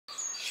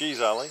She's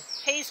Alli.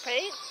 He's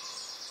Pete.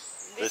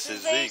 This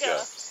is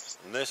Zsiga.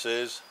 And this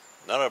is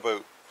not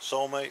about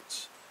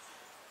soulmates,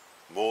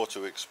 more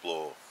to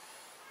explore.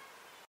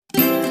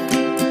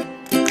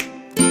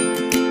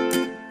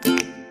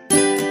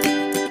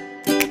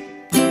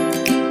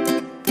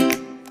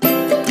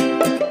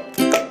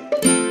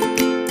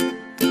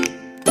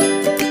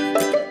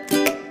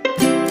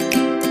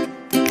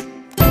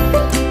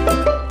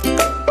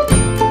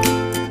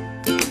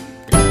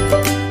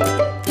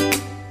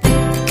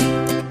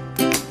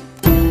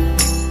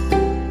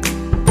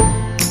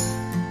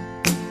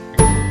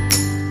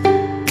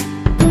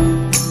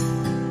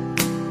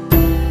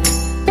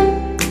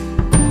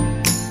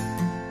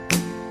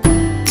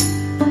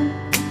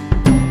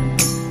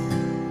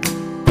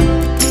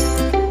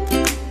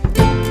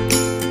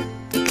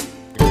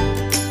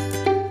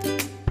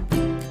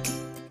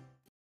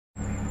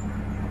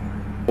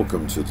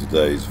 Welcome to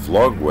today's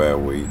vlog, where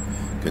we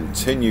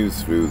continue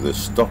through the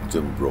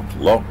Stockton Brook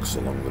Locks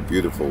along the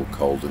beautiful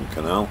Caldon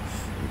Canal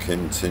and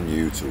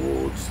continue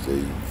towards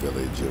the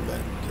village of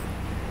Endon.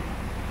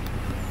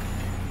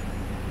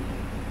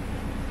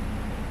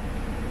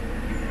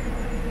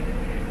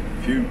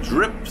 A few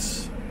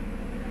drips,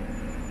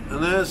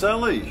 and there's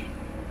Alli.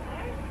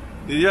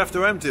 Did you have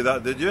to empty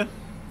that, did you?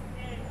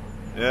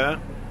 Yeah?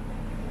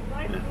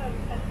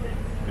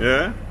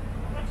 Yeah?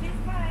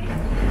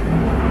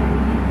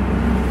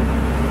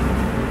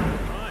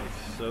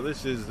 So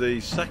this is the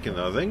second,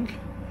 I think,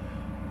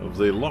 of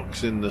the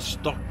locks in the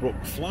Stockton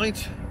Brook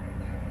flight.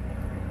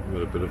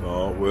 We've got a bit of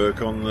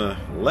artwork on the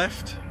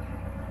left.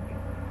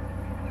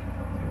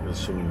 There's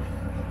some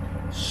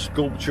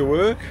sculpture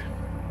work.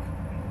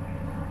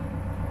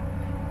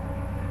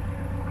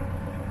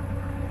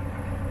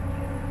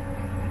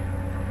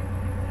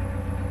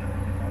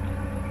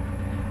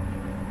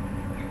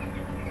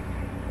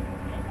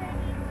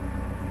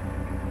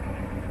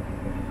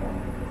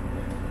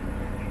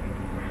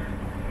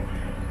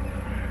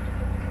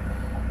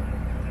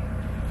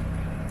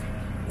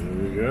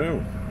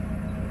 Go.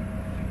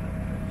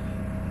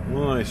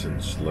 Nice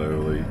and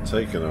slowly,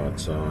 taking our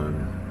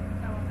time.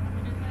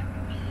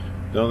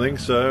 Don't think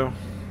so.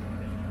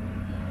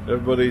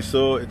 Everybody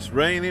thought it's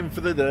raining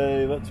for the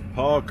day, let's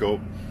park up.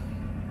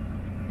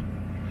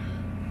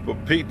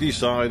 But Pete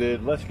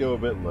decided, let's go a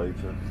bit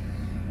later.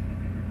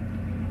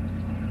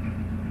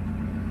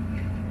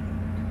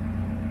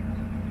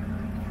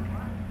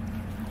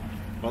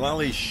 Well,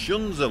 Alli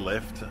shuns the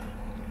lift,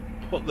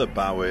 put the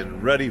bow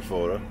in, ready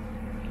for her.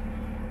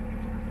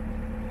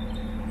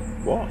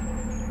 What?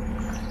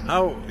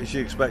 How she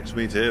expects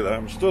me to hear that?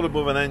 I'm stood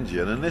above an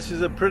engine, and this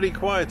is a pretty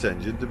quiet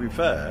engine, to be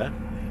fair,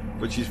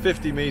 but she's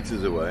 50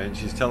 metres away and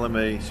she's telling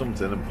me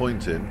something and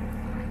pointing.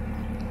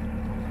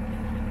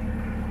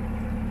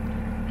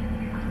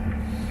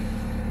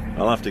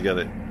 I'll have to get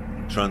it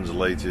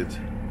translated.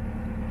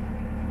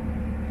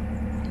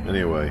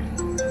 Anyway.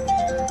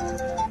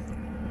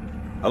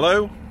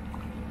 Hello?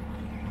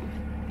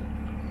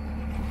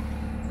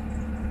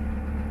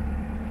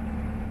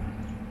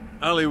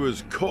 Alli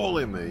was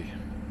calling me,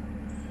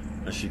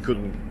 and she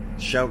couldn't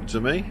shout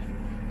to me,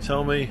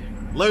 tell me,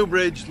 low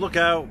bridge, look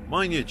out,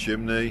 mind your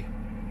chimney.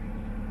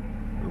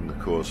 And of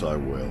course I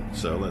will.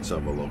 So let's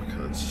have a look.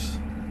 Let's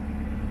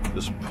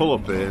just pull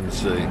up here and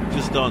see.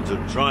 Just starting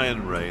to try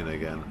and rain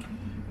again.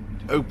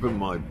 Open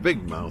my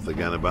big mouth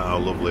again about how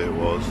lovely it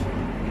was.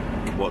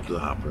 What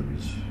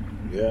happens?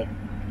 Yeah,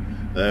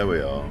 there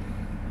we are.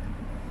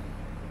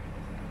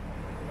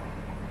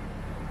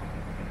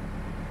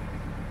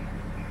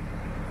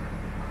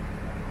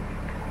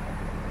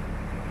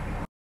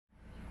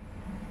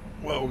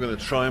 Well, we're going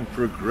to try and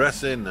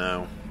progress in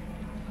now.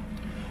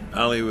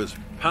 Alli was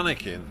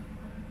panicking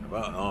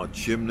about our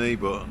chimney,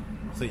 but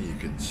I think you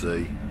can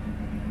see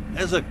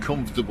there's a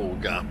comfortable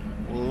gap.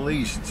 At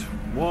least,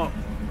 what?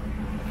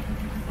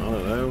 I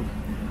don't know.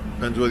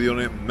 Depends whether you're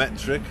on it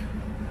metric.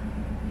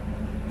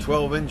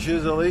 12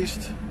 inches at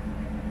least.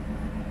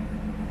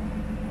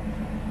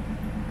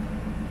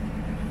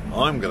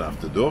 I'm going to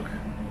have to duck.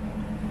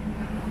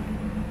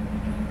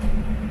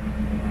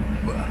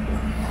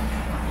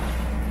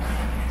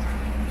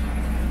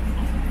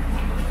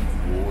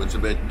 It's a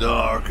bit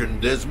dark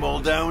and dismal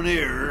down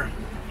here.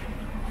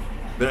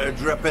 Bit of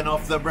dripping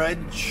off the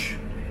bridge.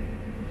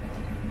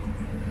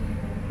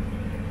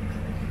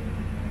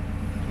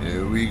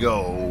 Here we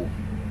go.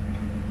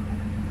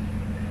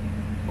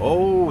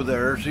 Oh,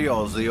 there's the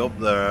Aussie up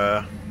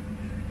there.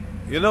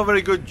 You're not a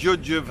very good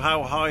judge of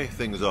how high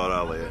things are,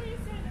 Alli.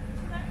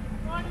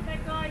 Why did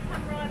that guy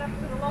come right up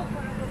to the lock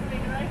when it wasn't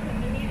even open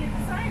and he did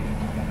the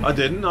same? I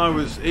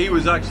didn't. He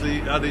was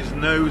actually had his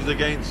nose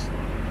against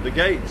the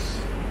gates.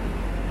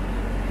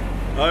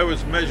 I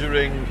was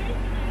measuring.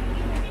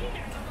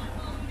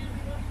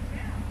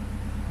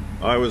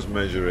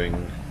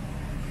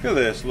 Look at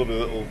this lovely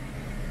little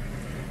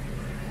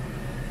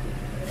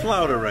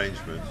flower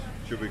arrangement,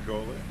 should we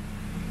call it?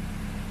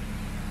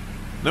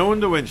 No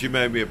wonder when she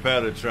made me a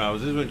pair of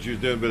trousers when she was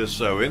doing a bit of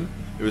sewing,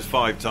 it was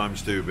 5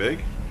 times too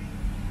big.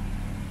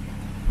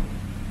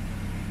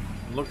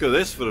 Look at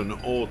this for an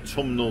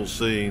autumnal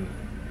scene.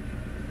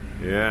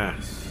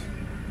 Yes.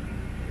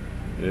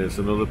 Here's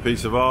another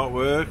piece of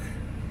artwork.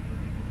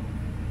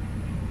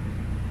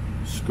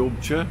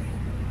 Sculpture.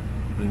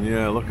 And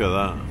yeah, look at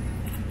that.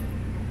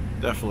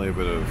 Definitely a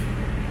bit of...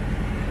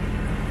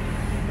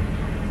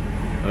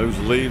 Those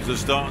leaves are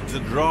starting to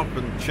drop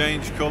and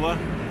change colour.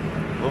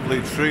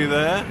 Lovely tree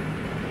there.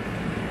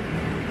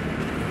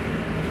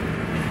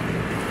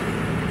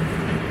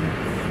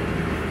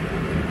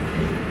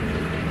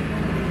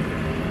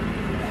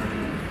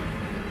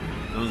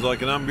 Sounds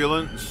like an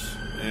ambulance.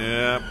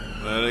 Yep,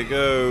 there it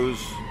goes.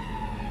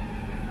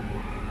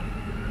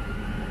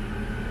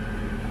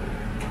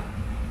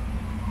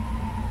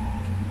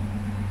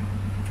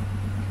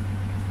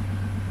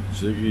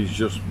 Ziggy's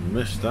just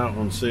missed out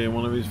on seeing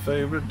one of his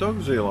favourite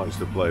dogs he likes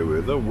to play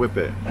with, a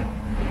whippet.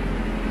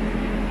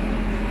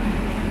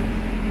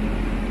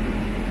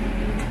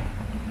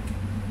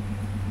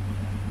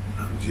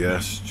 And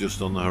yes,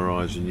 just on the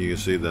horizon you can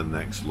see the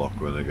next lock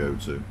we're going to go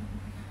to.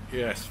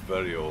 Yes,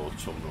 very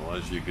autumnal,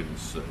 as you can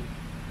see.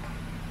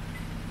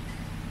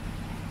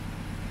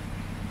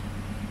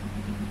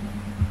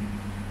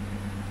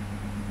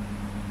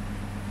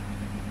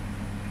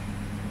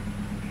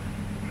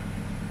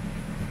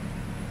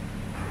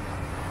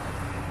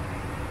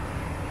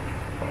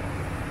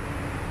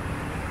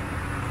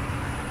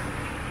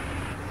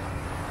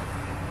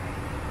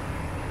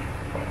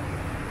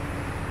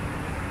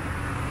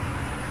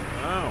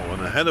 Wow,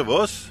 and ahead of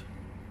us,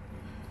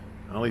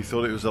 Ali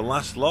thought it was the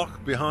last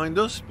lock behind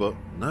us, but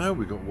no,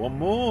 we got one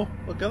more.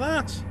 Look at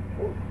that.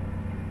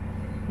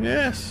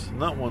 Yes,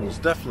 and that one's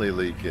definitely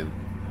leaking.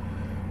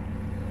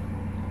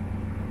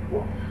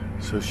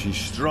 So she's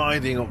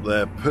striding up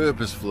there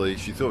purposefully.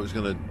 She thought it was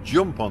going to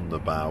jump on the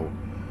bow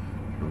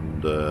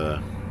and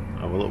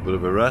have a little bit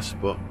of a rest,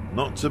 but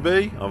not to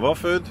be. I've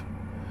offered.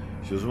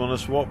 She doesn't want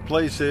to swap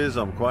places.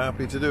 I'm quite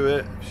happy to do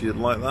it if she'd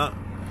like that.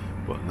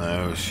 But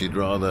no, she'd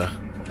rather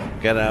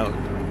get out,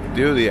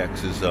 do the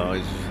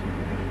exercise.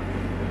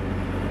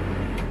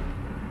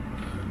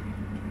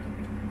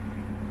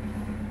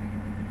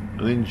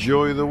 And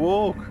enjoy the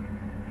walk.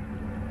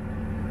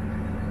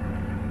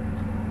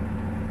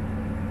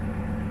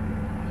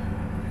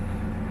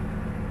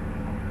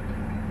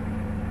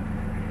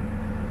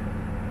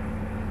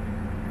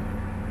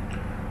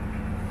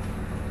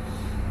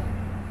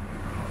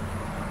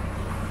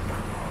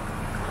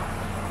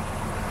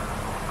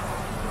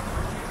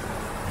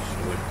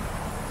 Shall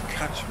I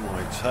catch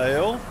my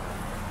tail?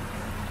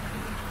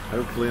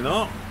 Hopefully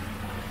not.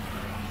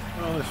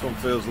 Well, this one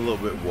feels a little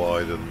bit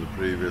wider than the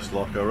previous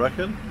lock, I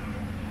reckon.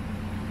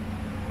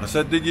 I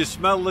said, did you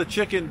smell the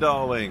chicken,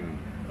 darling?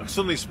 I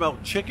suddenly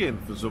smelled chicken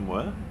from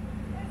somewhere.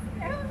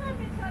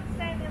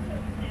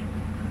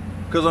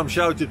 Because I'm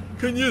shouting,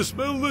 can you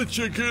smell the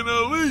chicken,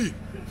 Ali?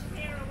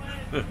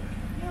 You're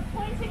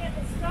pointing at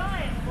the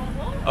sky.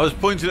 What? I was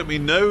pointing at my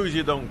nose,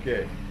 you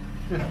donkey.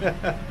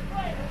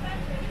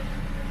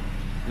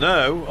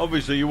 No,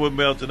 obviously you wouldn't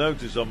be able to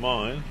notice on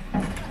mine.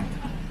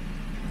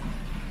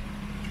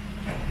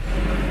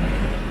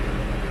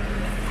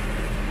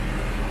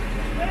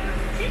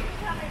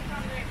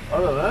 I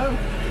don't know.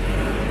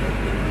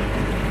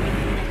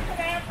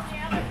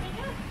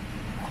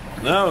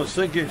 No, I was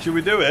thinking, should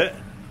we do it?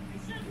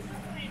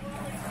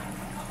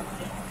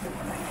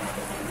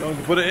 Going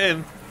to put it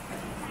in.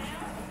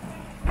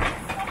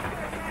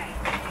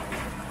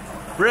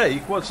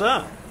 Break? What's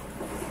that?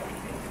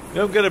 You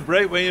don't get a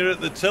break when you're at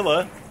the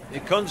tiller. You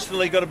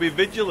constantly got to be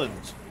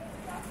vigilant.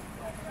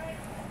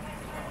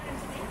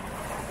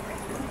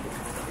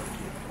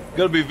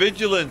 Got to be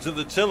vigilant at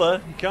the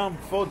tiller. You can't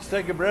afford to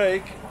take a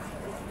break.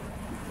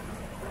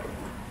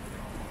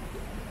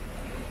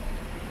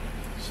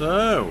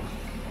 So,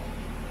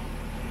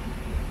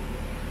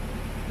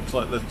 looks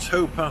like the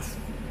towpath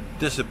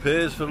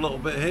disappears for a little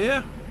bit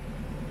here.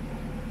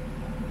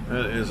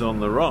 There it is on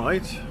the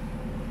right.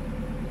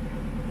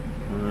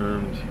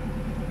 And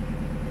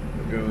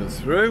we're going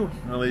through.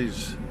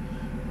 Ali's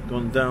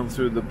gone down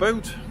through the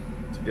boat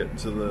to get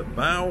to the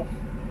bow.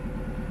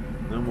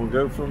 And we'll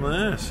go from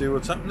there, see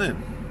what's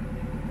happening.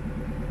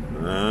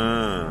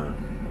 Ah,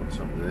 what's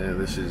happening there?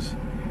 This is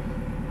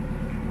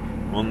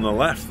on the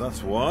left,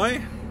 that's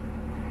why.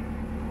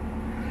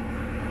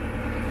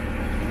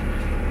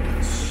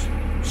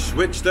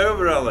 Switched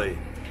over, Ali,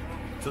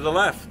 to the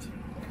left.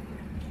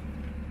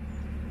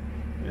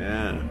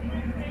 Yeah.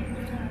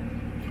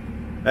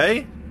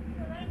 Hey?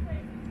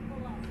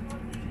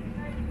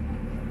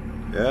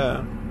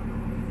 Yeah.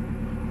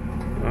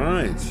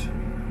 Right.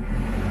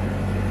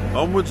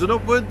 Onwards and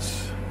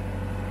upwards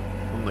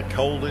on the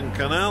Caldon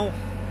Canal.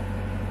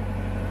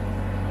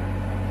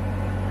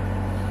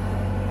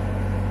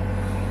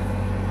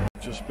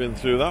 Just been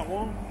through that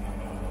one.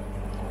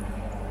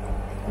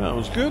 That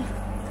was good.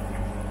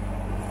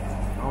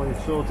 Oh, we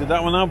sorted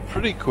that one out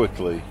pretty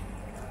quickly.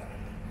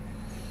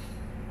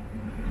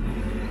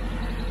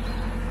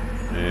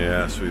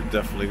 Yes, we've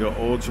definitely got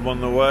autumn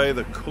on the way.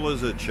 The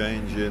colours are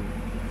changing.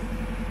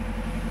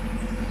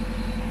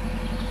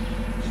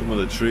 Some of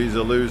the trees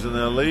are losing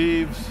their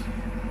leaves.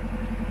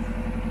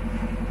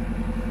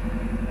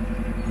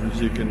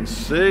 As you can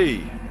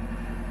see,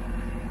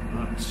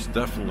 that's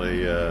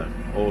definitely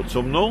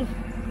autumnal.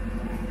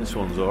 This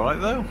one's alright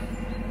though.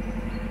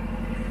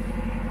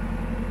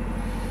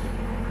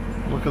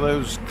 Look at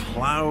those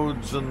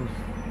clouds and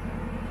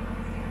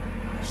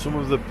some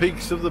of the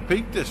peaks of the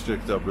Peak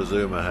District, I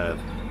presume, ahead.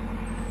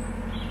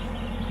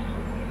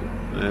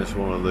 There's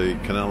one of the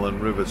Canal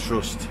and River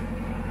Trust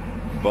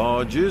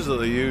barges that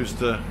they use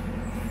to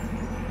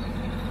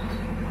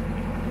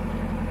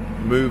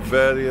move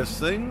various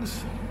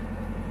things.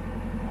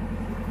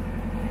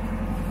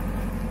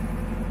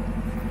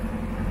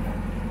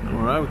 And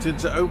we're out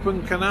into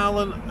open canal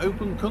and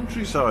open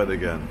countryside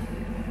again.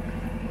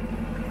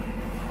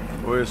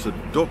 Where's the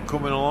duck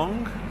coming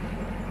along?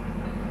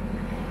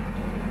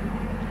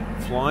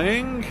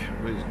 Flying?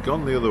 He's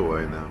gone the other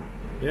way now.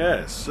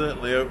 Yeah, it's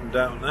certainly opened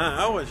out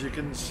now, as you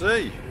can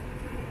see.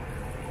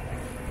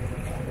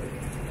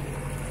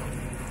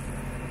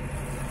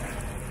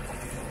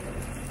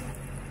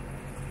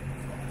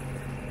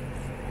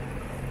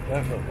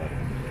 Definitely.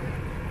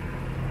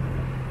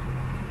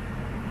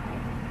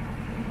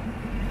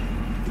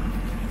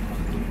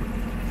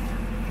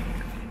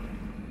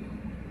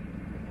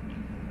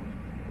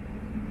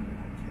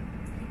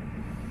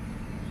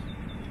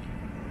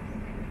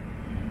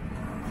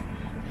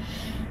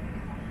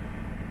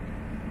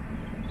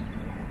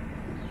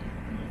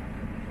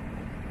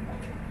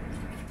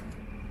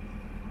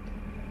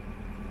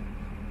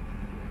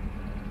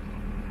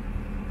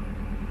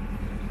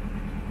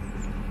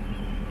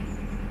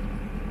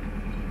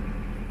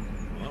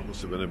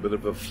 Must have been a bit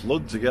of a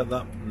flood to get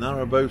that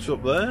narrowboat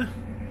up there.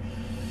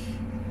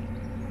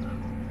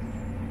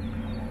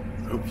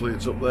 Hopefully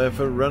it's up there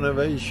for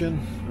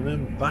renovation and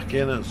then back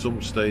in at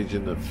some stage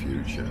in the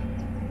future.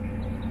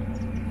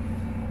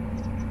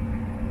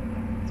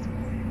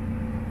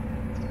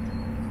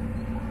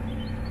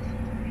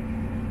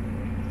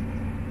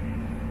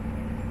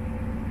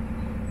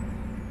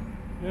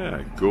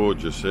 Yeah,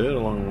 gorgeous here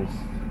along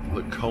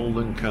the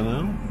Caldon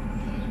Canal.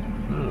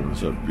 Oh,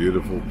 it's a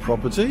beautiful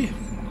property.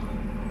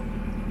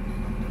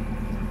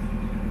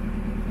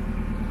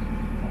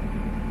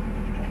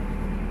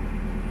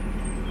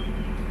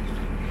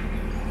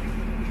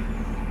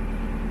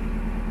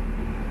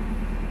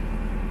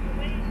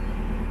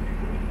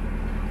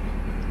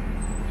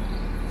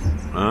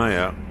 Ah,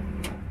 yeah.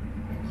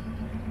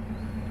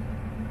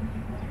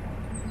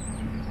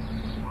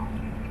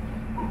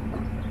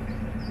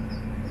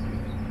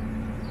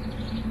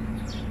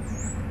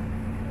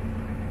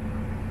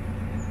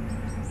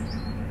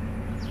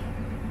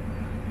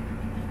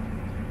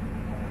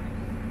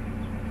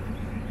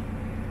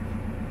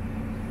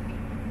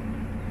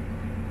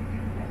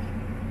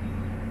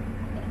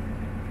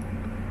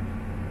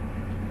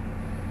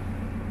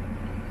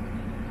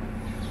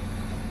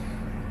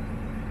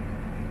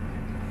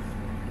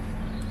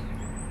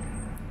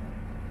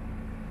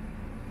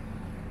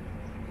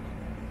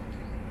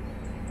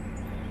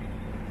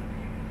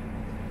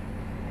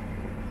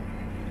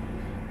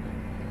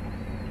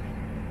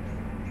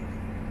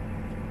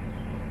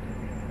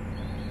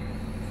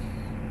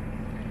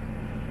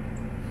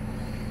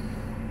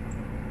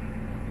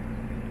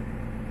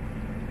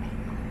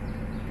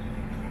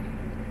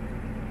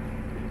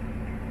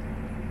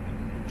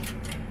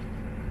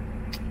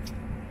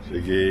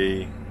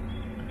 Ziggy,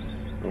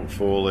 don't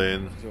fall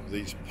in.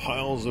 These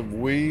piles of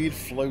weed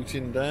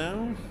floating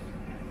down.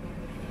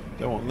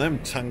 Don't want them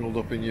tangled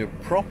up in your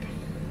prop.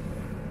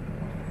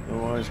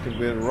 Otherwise could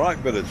be in a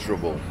right bit of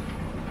trouble.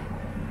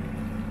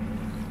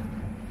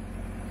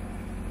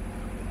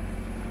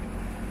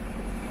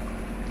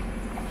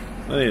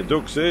 Plenty of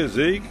ducks here,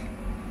 Zeke.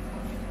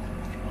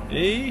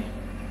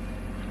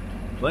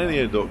 Plenty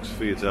of ducks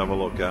for you to have a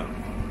look at.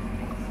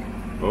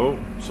 Oh,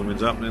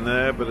 something's happening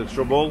there, bit of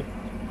trouble.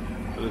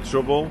 Bit of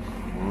trouble.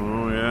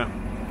 Oh yeah.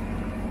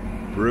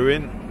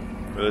 Brewing.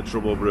 Bit of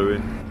trouble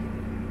brewing.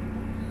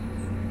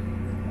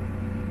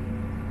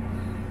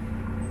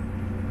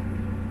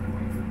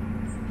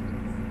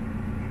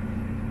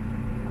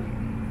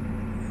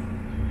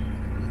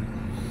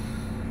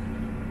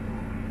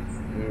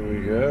 Here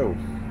we go.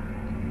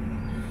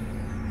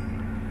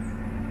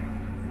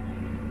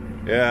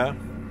 Yeah.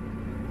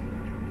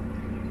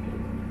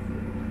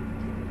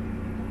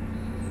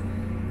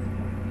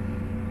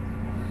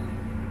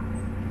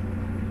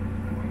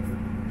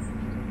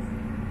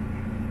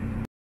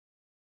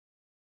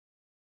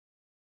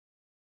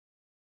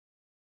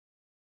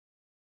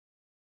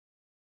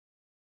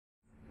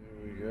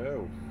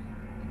 Go.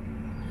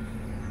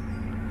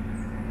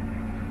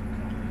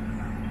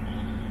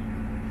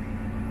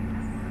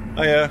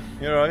 Hiya,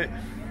 you alright?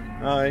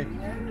 Hi.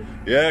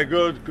 Yeah,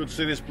 good. Good to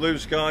see this blue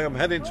sky. I'm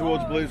heading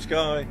towards blue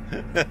sky.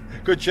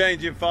 Could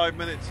change in 5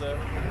 minutes though.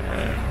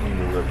 Yeah,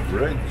 under the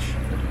bridge.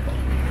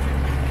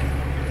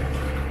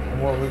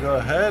 And what have we got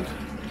ahead?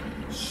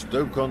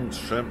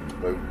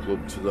 Stoke-on-Trent Boat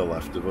Club to the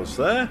left of us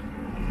there.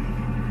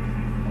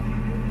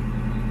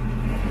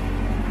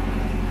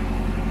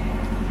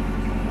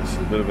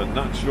 A bit of a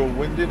natural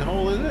winding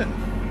hole, is it?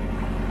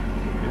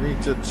 You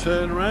need to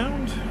turn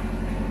around.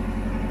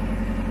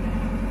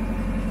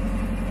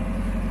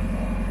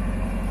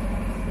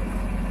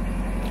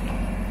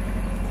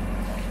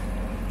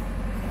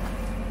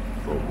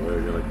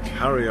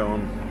 carry on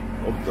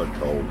up the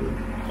Caldon,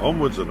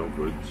 onwards and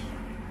upwards.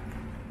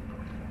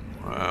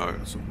 Wow,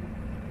 got some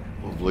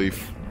lovely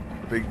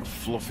big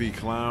fluffy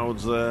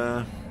clouds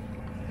there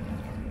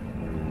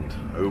and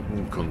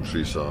open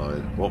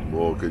countryside. What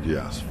more could you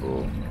ask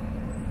for?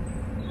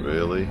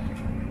 Really?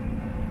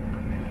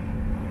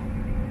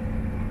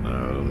 No,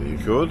 I don't think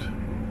you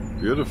could.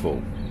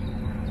 Beautiful.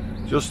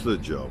 Just the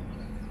job.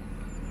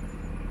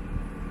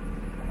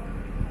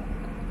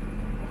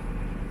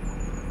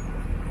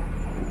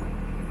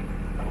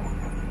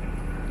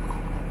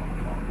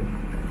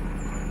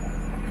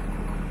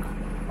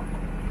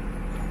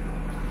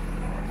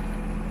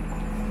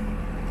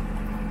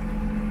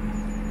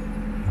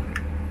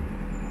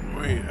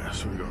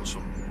 Yes, we've got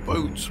some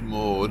boats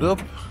moored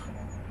up.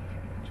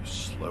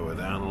 Just slow her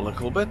down a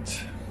little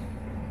bit.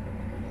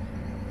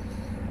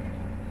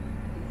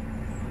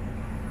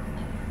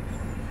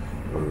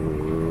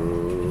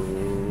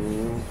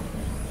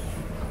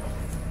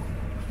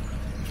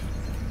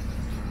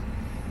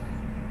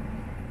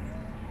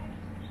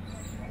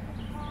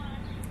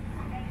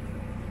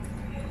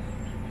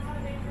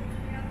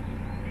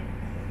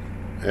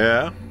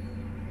 Yeah.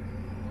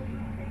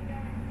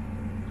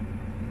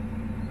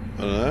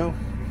 I don't know.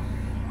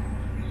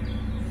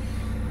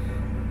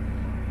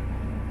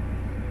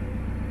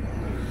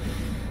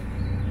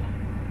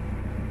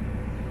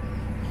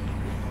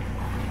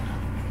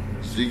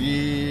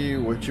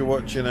 Ziggy, what you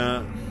watching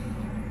at?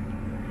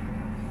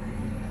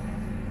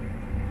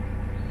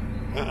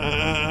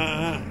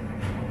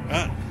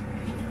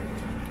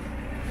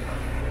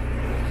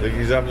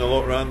 Ziggy's having a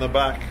look round the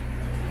back.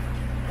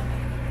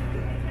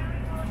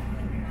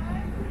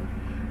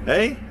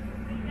 Hey?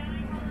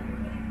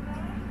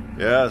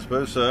 Yeah, I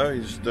suppose so.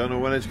 You just don't know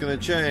when it's going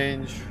to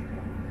change.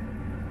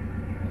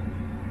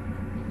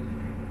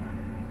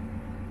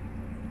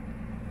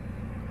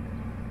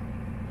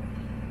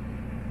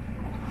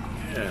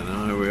 Yeah,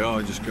 now here we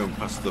are, just going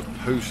past the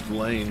Post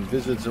Lane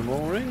visitor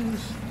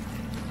moorings.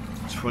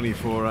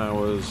 24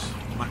 hours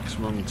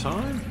maximum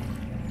time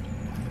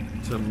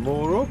to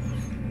moor up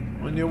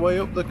on your way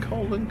up the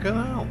Caldon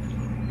Canal.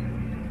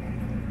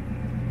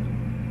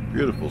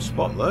 Beautiful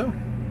spot though.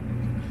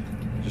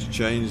 Just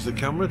change the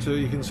camera till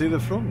you can see the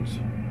front.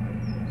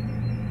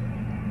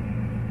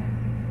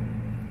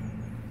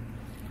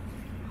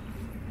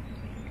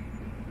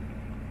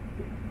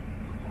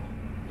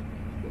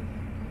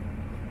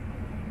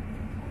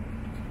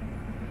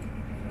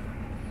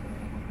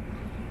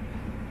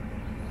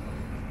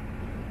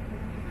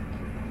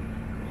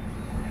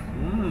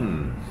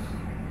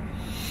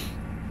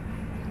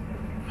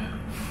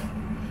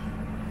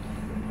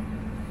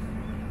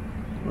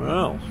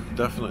 Well,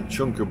 definite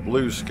chunk of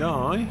blue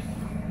sky.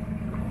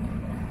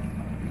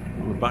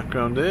 On the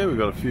background here we've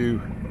got a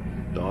few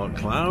dark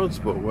clouds,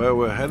 but where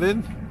we're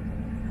heading,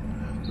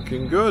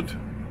 looking good.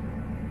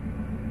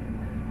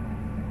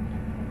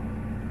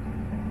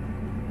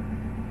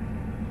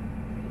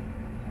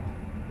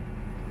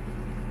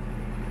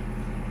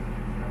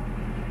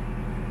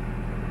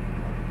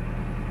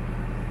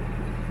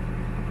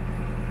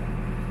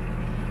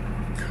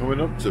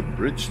 Coming up to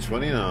Bridge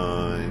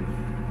 29.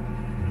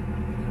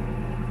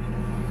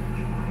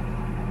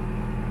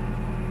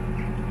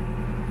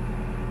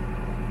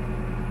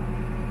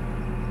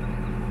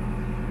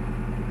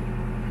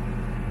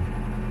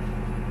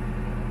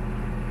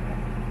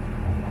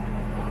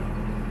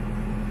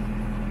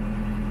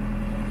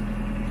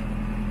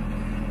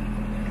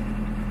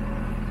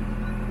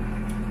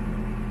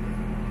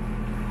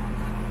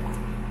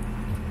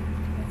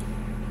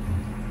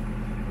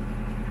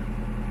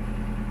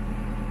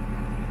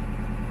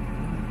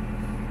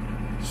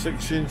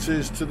 Six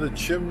inches to the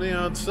chimney,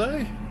 I'd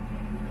say.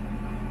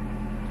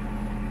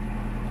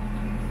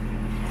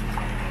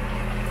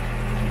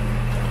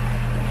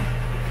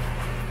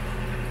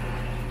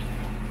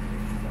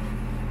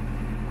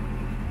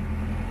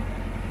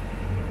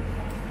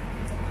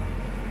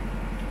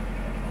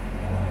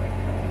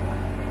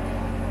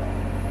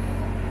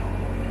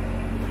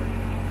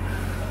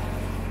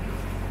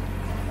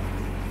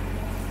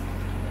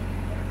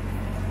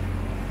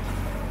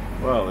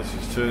 Well, this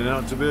is turning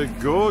out to be a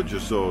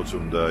gorgeous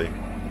autumn day.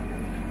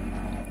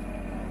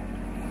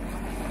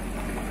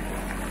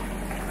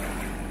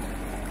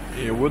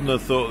 You wouldn't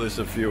have thought this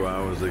a few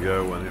hours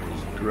ago when it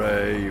was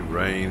grey,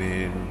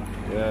 raining.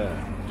 Yeah.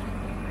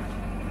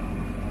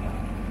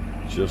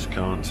 Just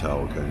can't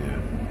tell, can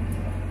you?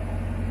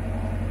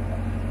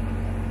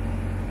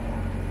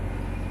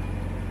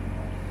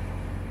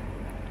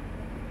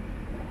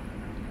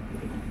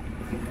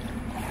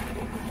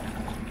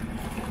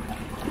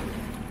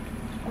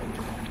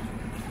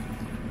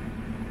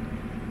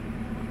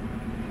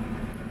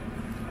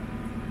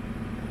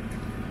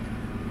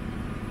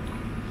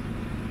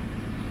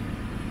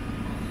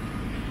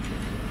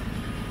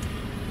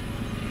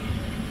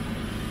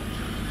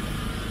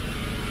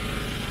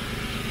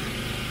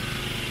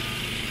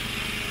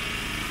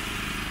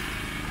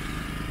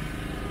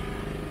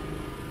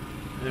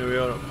 Here we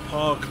are at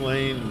Park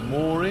Lane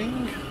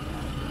Mooring.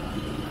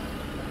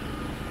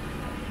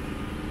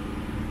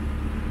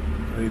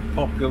 very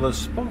popular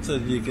spot,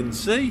 as you can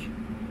see.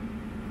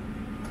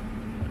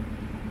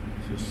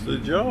 Just the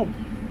job.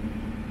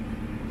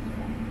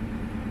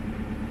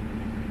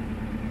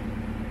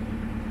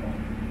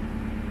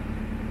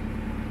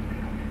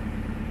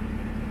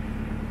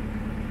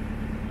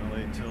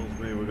 Alli tells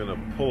me we're going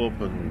to pull up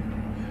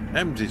and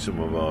empty some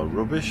of our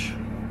rubbish.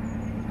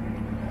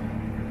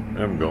 We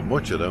haven't got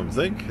much, I don't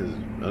think.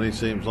 It only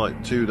seems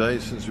like 2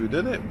 days since we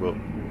did it, but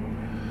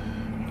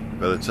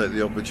better take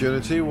the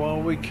opportunity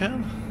while we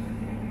can.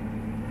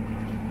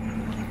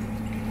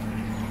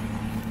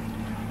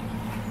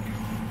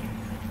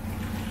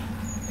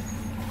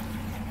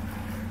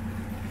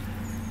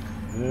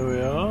 Here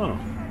we are.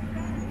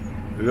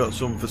 We've got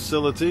some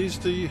facilities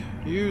to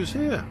use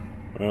here.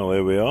 Well,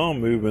 here we are,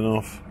 moving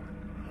off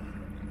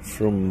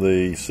from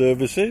the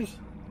services.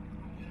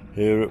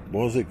 Here,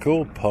 what was it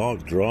called?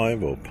 Park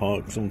Drive or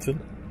Park something?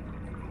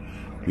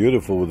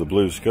 Beautiful with the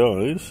blue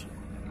skies.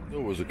 There's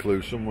always a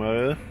clue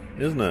somewhere,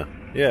 isn't there?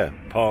 Yeah,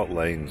 Park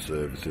Lane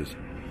Services,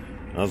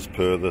 as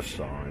per the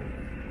sign.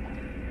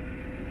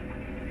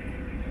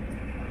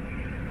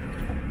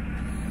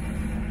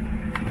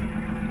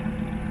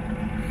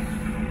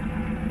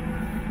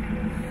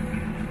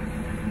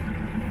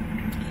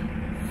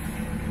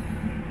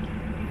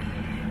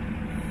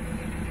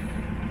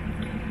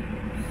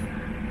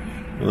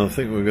 And I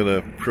think we're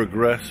going to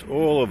progress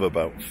all of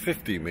about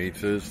 50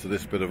 metres to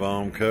this bit of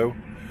Armco,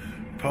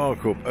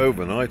 park up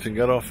overnight and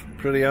get off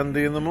pretty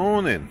handy in the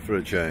morning for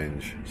a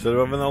change, instead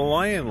of having a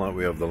lie-in like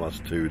we have the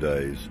last 2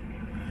 days.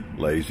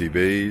 Lazy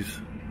bees.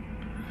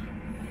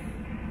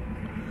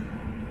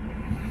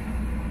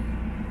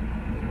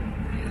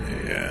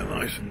 Yeah,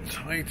 nice and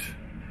tight.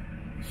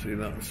 See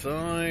that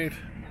side?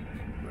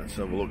 Let's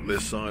have a look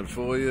this side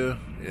for you.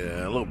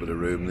 Yeah, a little bit of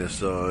room this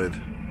side.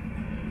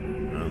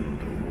 And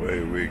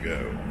away we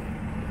go.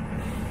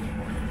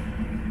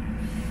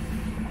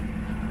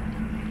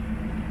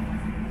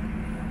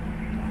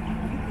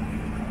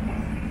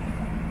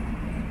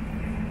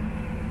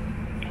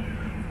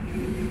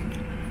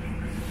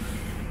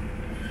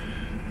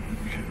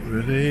 Get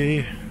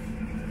ready.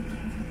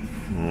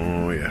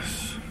 Oh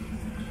yes.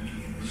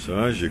 So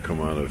as you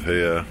come out of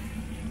here,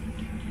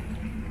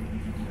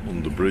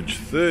 under Bridge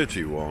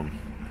 31,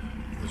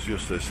 there's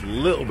just this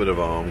little bit of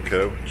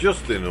Armco,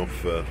 just enough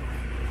for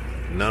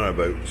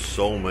narrowboat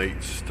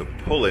soulmates to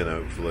pull in,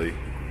 hopefully.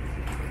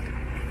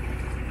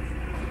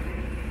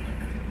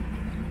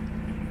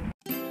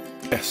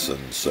 Yes,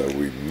 and so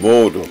we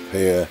moored up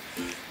here.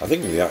 I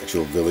think the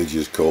actual village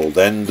is called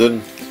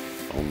Endon,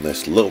 on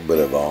this little bit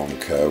of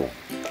Armco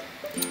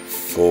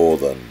for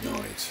the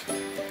night.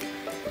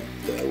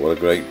 And what a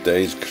great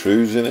day's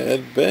cruising it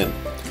had been.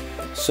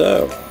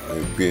 So I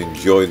hope you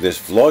enjoyed this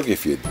vlog.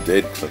 If you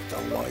did, click the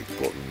like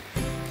button.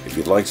 If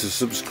you'd like to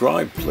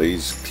subscribe,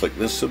 please click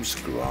the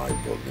subscribe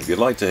button. If you'd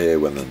like to hear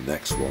when the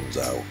next one's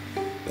out,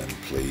 then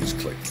please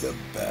click the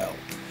bell.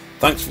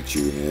 Thanks for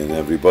tuning in,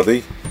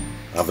 everybody.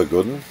 Have a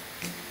good one.